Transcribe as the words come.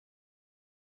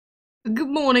Good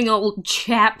morning, old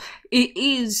chap. It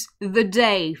is the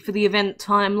day for the event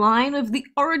timeline of the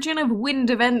Origin of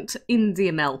Wind event in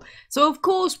DML. So, of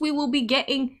course, we will be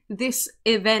getting this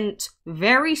event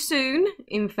very soon.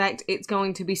 In fact, it's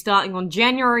going to be starting on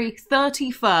January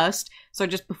 31st, so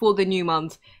just before the new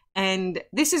month. And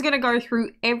this is going to go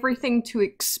through everything to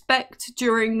expect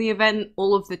during the event,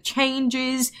 all of the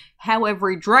changes, how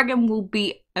every dragon will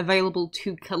be available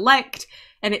to collect.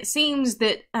 And it seems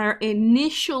that our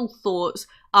initial thoughts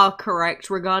are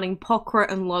correct regarding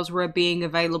Pokra and Luzra being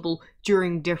available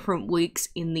during different weeks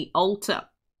in the altar.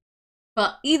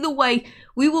 But either way,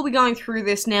 we will be going through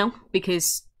this now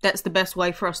because that's the best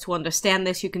way for us to understand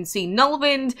this. You can see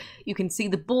Nullwind, you can see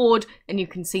the board, and you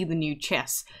can see the new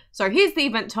chess. So here's the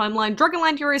event timeline.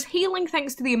 Dragonlandia is healing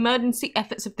thanks to the emergency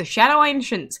efforts of the Shadow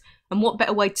Ancients. And what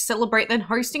better way to celebrate than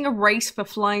hosting a race for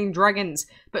flying dragons?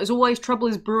 But as always, trouble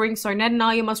is brewing, so Ned and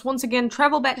Arya must once again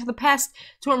travel back to the past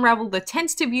to unravel the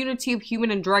tentative unity of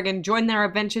human and dragon, join their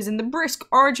adventures in the brisk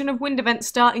Origin of Wind event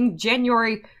starting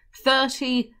January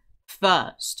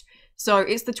 31st. So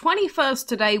it's the 21st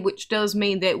today, which does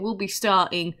mean that it will be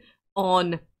starting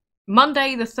on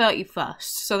Monday the 31st.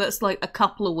 So that's like a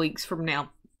couple of weeks from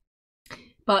now.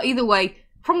 But either way,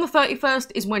 from the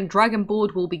 31st is when Dragon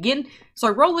Board will begin, so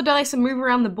roll the dice and move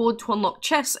around the board to unlock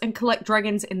chests and collect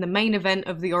dragons in the main event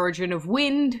of the Origin of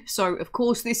Wind. So of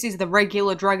course this is the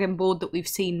regular Dragon Board that we've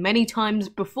seen many times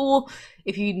before.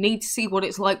 If you need to see what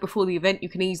it's like before the event, you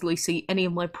can easily see any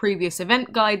of my previous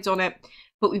event guides on it.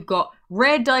 But we've got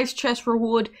rare dice chest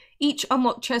reward, each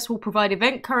unlocked chest will provide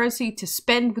event currency to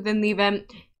spend within the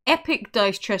event. Epic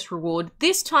dice chest reward.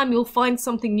 This time you'll find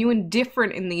something new and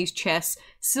different in these chests.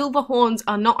 Silver horns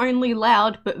are not only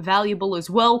loud but valuable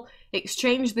as well.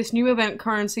 Exchange this new event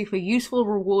currency for useful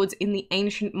rewards in the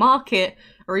ancient market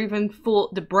or even for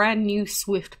the brand new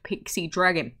swift pixie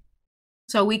dragon.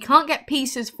 So we can't get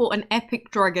pieces for an epic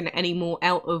dragon anymore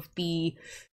out of the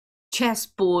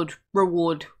chessboard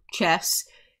reward chests.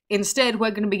 Instead,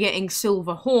 we're going to be getting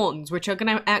silver horns, which are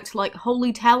going to act like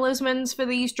holy talismans for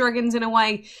these dragons in a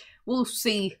way. We'll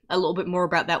see a little bit more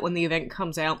about that when the event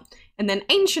comes out. And then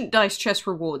ancient dice chest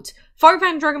rewards.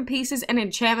 Fovan dragon pieces and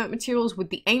enchantment materials with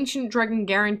the ancient dragon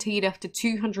guaranteed after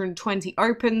 220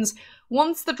 opens.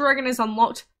 Once the dragon is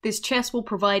unlocked, this chest will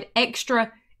provide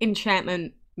extra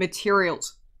enchantment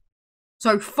materials.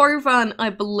 So Fovan,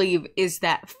 I believe, is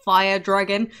that fire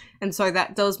dragon, and so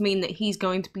that does mean that he's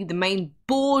going to be the main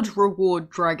board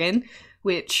reward dragon,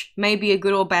 which may be a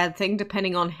good or bad thing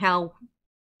depending on how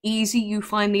easy you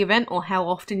find the event or how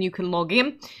often you can log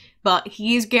in, but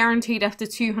he is guaranteed after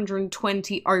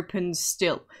 220 opens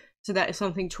still, so that is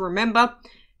something to remember.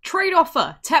 Trade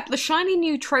offer. Tap the shiny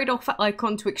new trade offer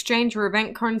icon to exchange your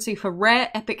event currency for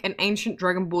rare, epic, and ancient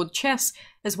dragon board chests,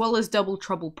 as well as double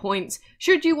trouble points.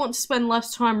 Should you want to spend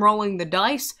less time rolling the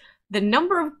dice, the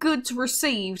number of goods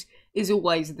received is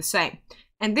always the same.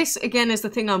 And this, again, is the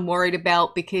thing I'm worried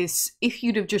about, because if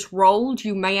you'd have just rolled,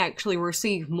 you may actually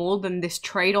receive more than this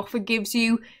trade offer gives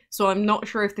you. So I'm not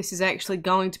sure if this is actually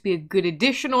going to be a good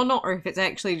addition or not, or if it's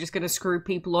actually just going to screw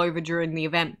people over during the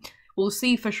event. We'll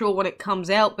see for sure when it comes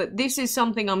out, but this is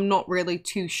something I'm not really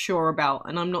too sure about,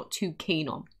 and I'm not too keen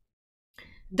on.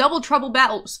 Double Trouble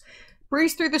Battles.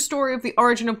 Breeze through the story of the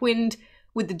Origin of Wind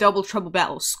with the Double Trouble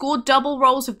Battles. Score double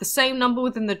rolls of the same number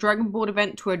within the Dragon Board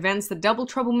event to advance the Double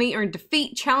Trouble meter and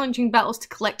defeat challenging battles to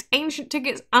collect ancient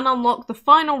tickets and unlock the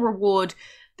final reward,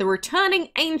 the returning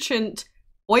ancient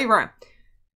Oi'ra.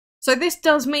 So this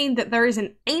does mean that there is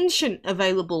an ancient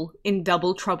available in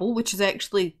Double Trouble, which is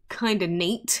actually kind of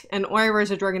neat. And Oi'ra is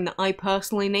a dragon that I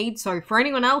personally need, so for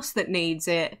anyone else that needs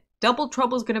it, Double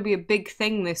Trouble is going to be a big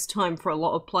thing this time for a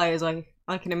lot of players, I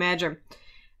can imagine.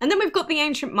 And then we've got the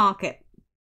Ancient Market.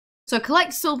 So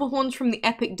collect silver horns from the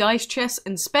epic dice chests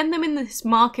and spend them in this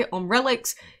market on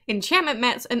relics, enchantment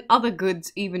mats, and other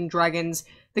goods, even dragons.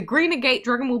 The Greener Gate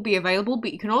dragon will be available,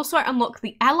 but you can also unlock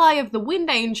the ally of the Wind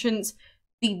Ancients,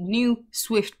 the new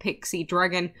Swift Pixie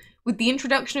Dragon. With the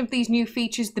introduction of these new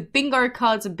features, the bingo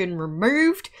cards have been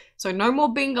removed, so no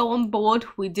more bingo on board.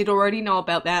 We did already know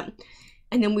about that.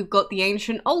 And then we've got the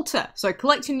Ancient Altar. So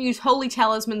collect and use holy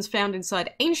talismans found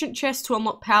inside ancient chests to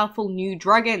unlock powerful new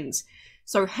dragons.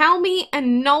 So Halmy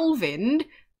and Nullwind,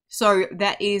 so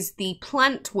that is the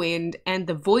Plant Wind and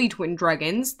the Void Wind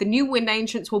dragons. The new Wind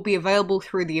Ancients will be available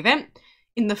through the event.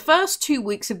 In the first 2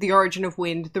 weeks of the Origin of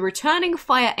Wind, the returning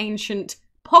Fire Ancient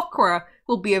Pokra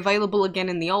will be available again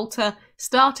in the altar.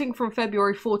 Starting from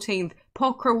February 14th,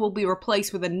 Pokra will be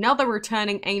replaced with another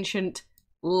returning ancient,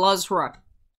 Luzra.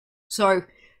 So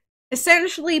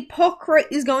Essentially, Pokra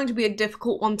is going to be a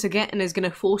difficult one to get and is going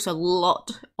to force a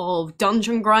lot of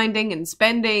dungeon grinding and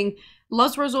spending.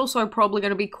 Luzra is also probably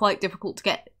going to be quite difficult to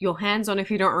get your hands on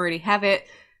if you don't already have it,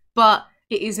 but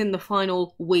it is in the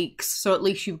final weeks, so at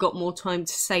least you've got more time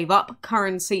to save up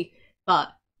currency. But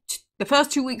the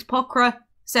first 2 weeks Pokra,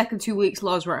 second 2 weeks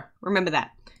Luzra. Remember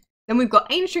that. Then we've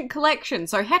got Ancient Collection.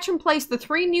 So hatch and place the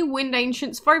 3 new Wind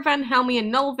Ancients, Fovan, Helmi,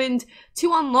 and Nullvind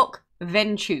to unlock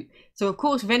Ventu. So of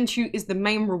course Ventu is the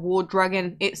main reward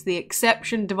dragon. It's the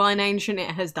exception Divine Ancient.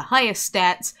 It has the highest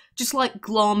stats, just like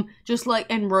Glom, just like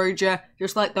Enroja,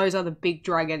 just like those other big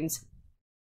dragons.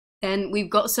 Then we've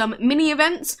got some mini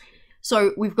events.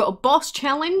 So we've got a boss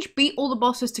challenge, beat all the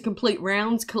bosses to complete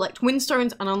rounds, collect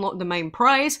windstones, and unlock the main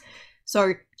prize.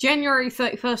 So January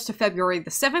 31st to February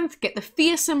the 7th, get the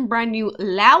fearsome brand new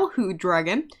Lauhu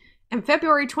dragon. And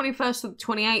February 21st to the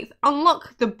 28th,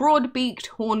 unlock the broad-beaked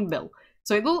hornbill.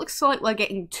 So it looks like we're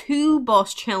getting 2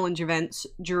 boss challenge events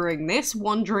during this.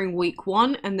 One during week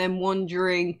 1, and then one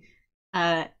during,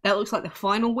 that looks like the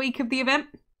final week of the event.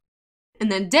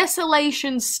 And then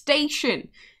Desolation Station.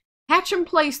 Hatch and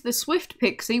place the Swift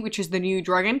Pixie, which is the new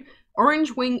dragon,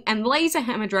 Orange Wing, and Laser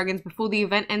Hammer dragons before the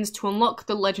event ends to unlock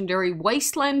the legendary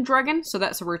Wasteland dragon, so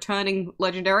that's a returning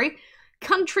legendary.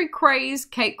 Country Craze,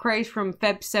 Cake Craze from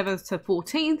Feb 7th to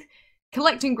 14th.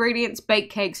 Collect ingredients, bake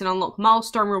cakes, and unlock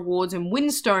milestone rewards and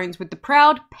windstones with the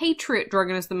Proud Patriot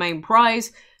dragon as the main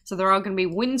prize. So there are going to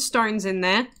be windstones in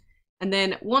there. And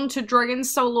then Wanted Dragon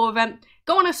solo event.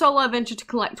 Go on a solo adventure to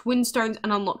collect windstones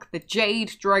and unlock the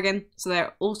Jade dragon. So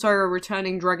they're also a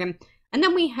returning dragon. And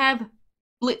then we have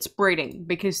Blitz Breeding,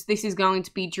 because this is going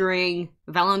to be during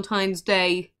Valentine's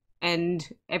Day and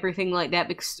everything like that,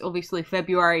 because obviously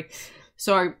February.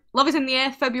 So Love is in the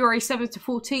Air, February 7th to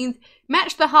 14th.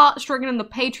 Match the Hearts dragon and the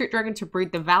Patriot dragon to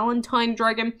breed the Valentine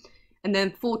dragon. And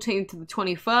then 14th to the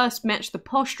 21st, match the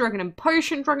Posh dragon and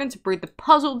Potion dragon to breed the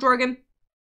Puzzle dragon.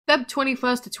 Feb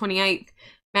 21st to 28th,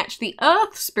 match the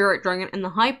Earth Spirit dragon and the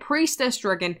High Priestess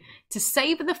dragon to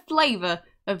savor the flavor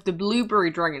of the Blueberry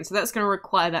dragon. So that's going to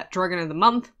require that dragon of the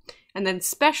month. And then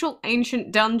special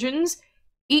ancient dungeons.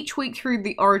 Each week through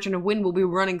the Origin of Wind, we'll be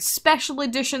running special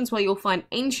editions where you'll find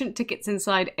ancient tickets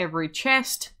inside every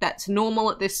chest. That's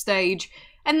normal at this stage.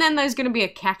 And then there's going to be a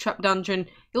catch-up dungeon.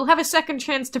 You'll have a second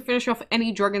chance to finish off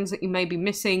any dragons that you may be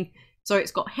missing. So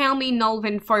it's got Helmi,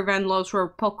 Nullvind, Fovan, Luzra,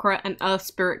 Pokra, and Earth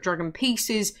Spirit dragon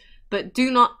pieces. But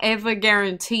do not ever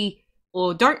guarantee,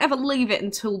 or don't ever leave it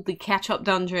until the catch-up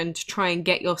dungeon to try and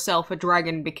get yourself a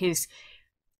dragon, because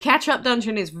catch-up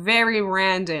dungeon is very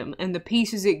random, and the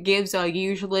pieces it gives are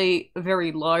usually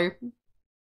very low,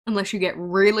 unless you get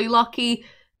really lucky.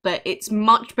 But it's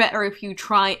much better if you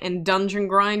try and dungeon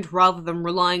grind rather than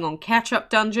relying on catch-up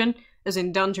dungeon, as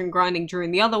in dungeon grinding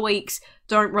during the other weeks.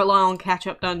 Don't rely on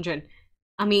catch-up dungeon.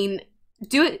 I mean,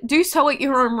 do so at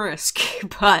your own risk,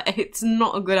 but it's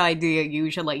not a good idea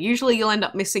usually. Usually you'll end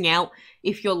up missing out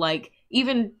if you're like,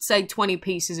 even say 20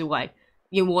 pieces away.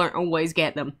 You won't always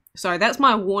get them. So that's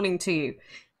my warning to you.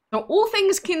 So all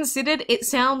things considered, it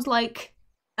sounds like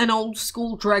an old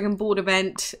school Dragon Board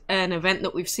event, an event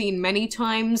that we've seen many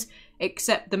times,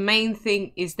 except the main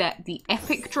thing is that the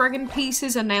epic dragon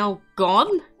pieces are now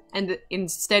gone, and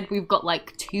instead we've got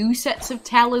like 2 sets of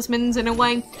talismans in a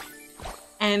way.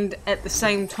 And at the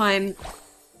same time,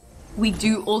 we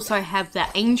do also have the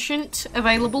ancient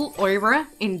available, Oi'ra,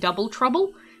 in Double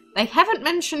Trouble. They haven't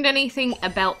mentioned anything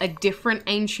about a different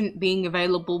ancient being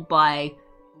available by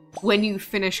when you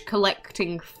finish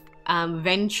collecting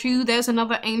Ventu. There's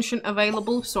another ancient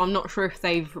available, so I'm not sure if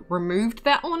they've removed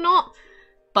that or not.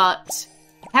 But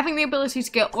having the ability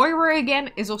to get Oi'ra again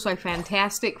is also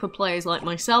fantastic for players like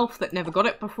myself that never got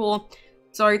it before.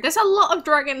 So there's a lot of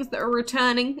dragons that are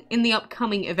returning in the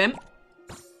upcoming event.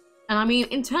 And I mean,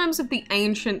 in terms of the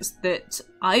ancients that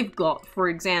I've got, for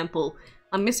example,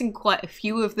 I'm missing quite a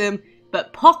few of them,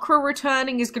 but Pokra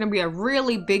returning is going to be a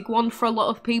really big one for a lot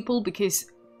of people, because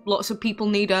lots of people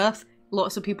need Earth,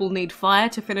 lots of people need Fire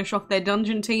to finish off their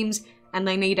dungeon teams, and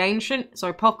they need Ancient,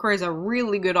 so Pokra is a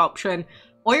really good option.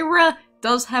 Oi'ra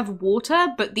does have water,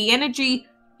 but the energy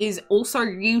is also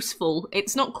useful.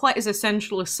 It's not quite as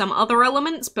essential as some other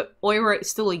elements, but Oi'ra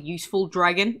is still a useful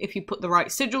dragon if you put the right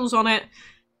sigils on it.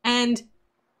 And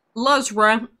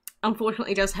Luzra,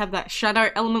 unfortunately, does have that shadow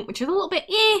element, which is a little bit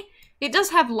eh. It does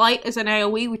have light as an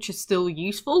AoE, which is still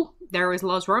useful. There is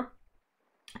Luzra.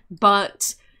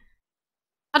 But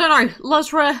I don't know,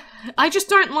 Luzra, I just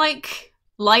don't like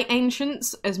light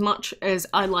ancients as much as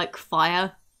I like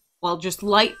fire. Well, just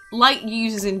light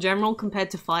users in general compared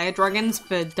to fire dragons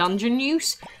for dungeon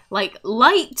use. Like,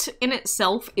 light in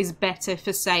itself is better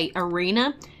for, say,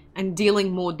 arena, and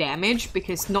dealing more damage,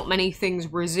 because not many things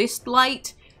resist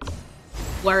light,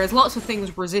 whereas lots of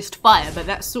things resist fire, but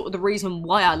that's sort of the reason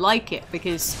why I like it,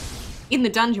 because in the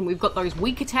dungeon we've got those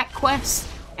weak attack quests,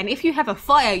 and if you have a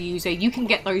fire user, you can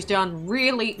get those done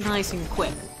really nice and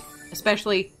quick,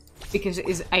 especially because it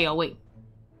is AoE.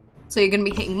 So you're going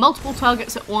to be hitting multiple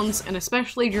targets at once, and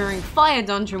especially during fire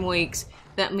dungeon weeks,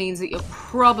 that means that you're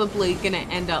probably going to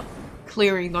end up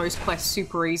clearing those quests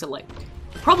super easily.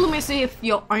 The problem is if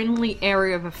your only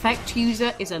area of effect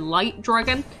user is a light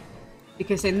dragon,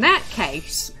 because in that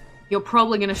case, you're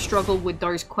probably going to struggle with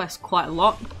those quests quite a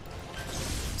lot.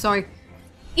 So,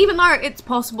 even though it's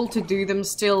possible to do them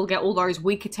still, get all those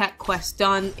weak attack quests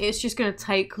done, it's just going to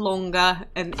take longer,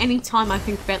 and anytime I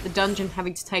think about the dungeon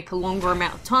having to take a longer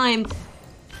amount of time,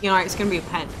 you know, it's going to be a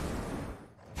pain.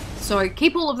 So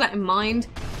keep all of that in mind.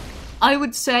 I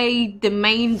would say the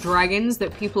main dragons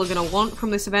that people are going to want from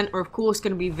this event are of course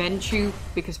going to be Ventu,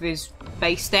 because of his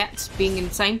base stats being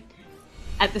insane.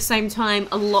 At the same time,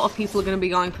 a lot of people are going to be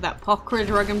going for that Pokra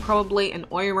dragon probably, and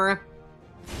Oi'ra.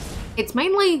 It's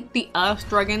mainly the earth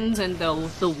dragons and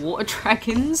the water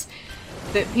dragons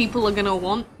that people are going to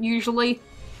want, usually.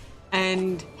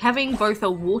 And having both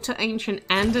a water ancient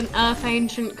and an earth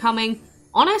ancient coming,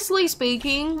 honestly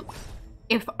speaking,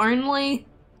 if only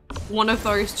one of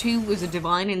those two was a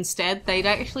divine instead, they'd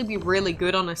actually be really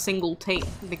good on a single team.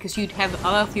 Because you'd have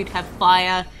earth, you'd have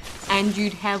fire, and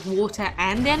you'd have water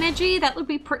and energy. That would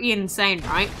be pretty insane,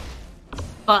 right?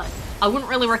 But I wouldn't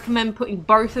really recommend putting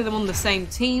both of them on the same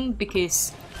team,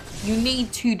 because you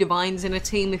need two divines in a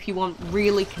team if you want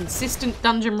really consistent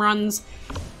dungeon runs.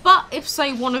 But if,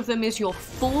 say, one of them is your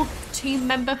fourth team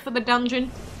member for the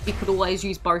dungeon, you could always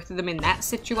use both of them in that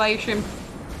situation.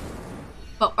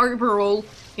 But overall,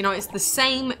 you know, it's the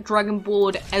same dragon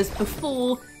board as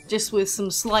before, just with some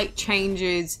slight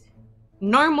changes.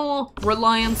 No more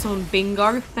reliance on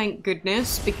bingo, thank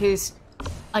goodness, because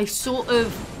I sort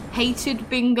of hated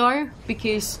bingo,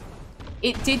 because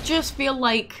it did just feel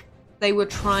like they were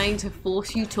trying to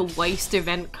force you to waste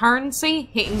event currency,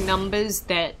 hitting numbers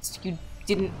that you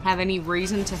didn't have any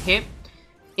reason to hit.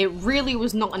 It really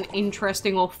was not an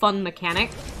interesting or fun mechanic.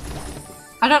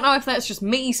 I don't know if that's just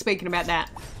me speaking about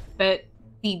that, but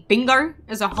the bingo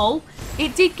as a whole,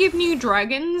 it did give new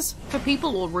dragons for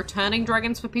people, or returning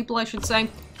dragons for people I should say,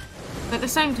 but at the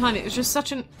same time it was just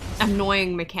such an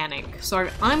annoying mechanic, so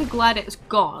I'm glad it's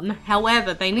gone.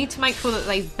 However, they need to make sure that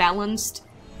they've balanced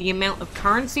the amount of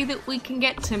currency that we can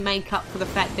get to make up for the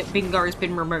fact that bingo has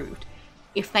been removed.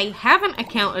 If they haven't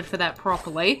accounted for that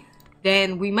properly,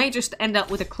 then we may just end up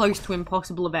with a close to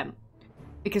impossible event.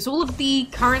 Because all of the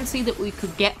currency that we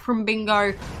could get from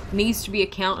bingo needs to be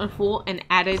accounted for and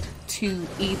added to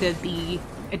either the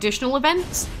additional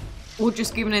events, or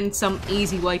just given in some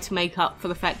easy way to make up for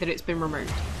the fact that it's been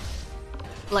removed.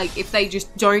 Like, if they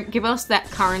just don't give us that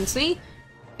currency,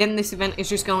 then this event is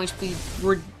just going to be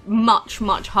much,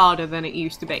 much harder than it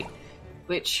used to be.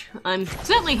 Which I'm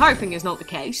certainly hoping is not the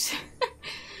case.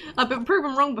 I've been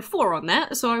proven wrong before on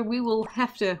that, so we will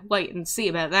have to wait and see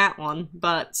about that one.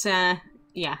 But,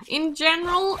 yeah, in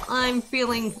general, I'm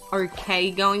feeling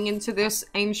okay going into this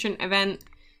ancient event.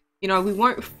 You know, we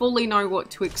won't fully know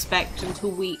what to expect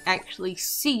until we actually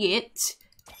see it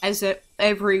as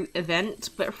every event,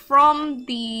 but from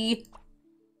the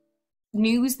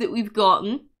news that we've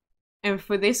gotten, and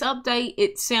for this update,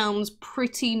 it sounds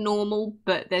pretty normal,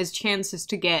 but there's chances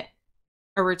to get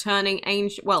a returning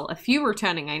ancient, well, a few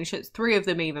returning ancients, 3 of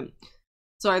them even.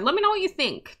 So let me know what you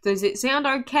think. Does it sound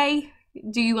okay?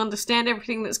 Do you understand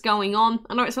everything that's going on?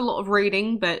 I know it's a lot of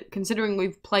reading, but considering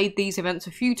we've played these events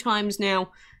a few times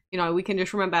now, you know, we can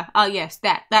just remember, oh yes,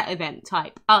 that event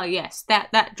type. Oh yes,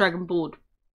 that dragon board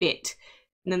bit.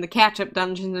 And then the catch-up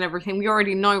dungeons and everything. We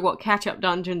already know what catch-up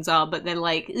dungeons are, but they're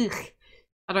like, ugh,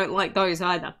 I don't like those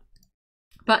either.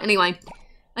 But anyway,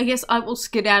 I guess I will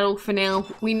skedaddle for now.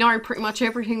 We know pretty much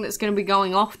everything that's going to be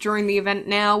going off during the event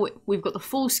now. We've got the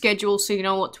full schedule, so you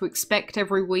know what to expect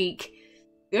every week.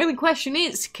 The only question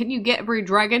is, can you get every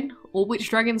dragon, or which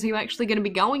dragons are you actually going to be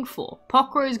going for?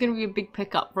 Pokra is going to be a big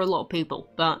pickup for a lot of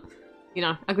people, but, you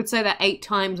know, I could say that 8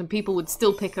 times and people would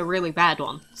still pick a really bad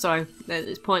one, so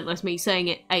it's pointless me saying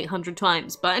it 800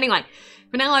 times. But anyway,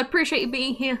 for now I appreciate you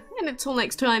being here, and until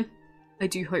next time, I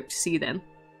do hope to see you then.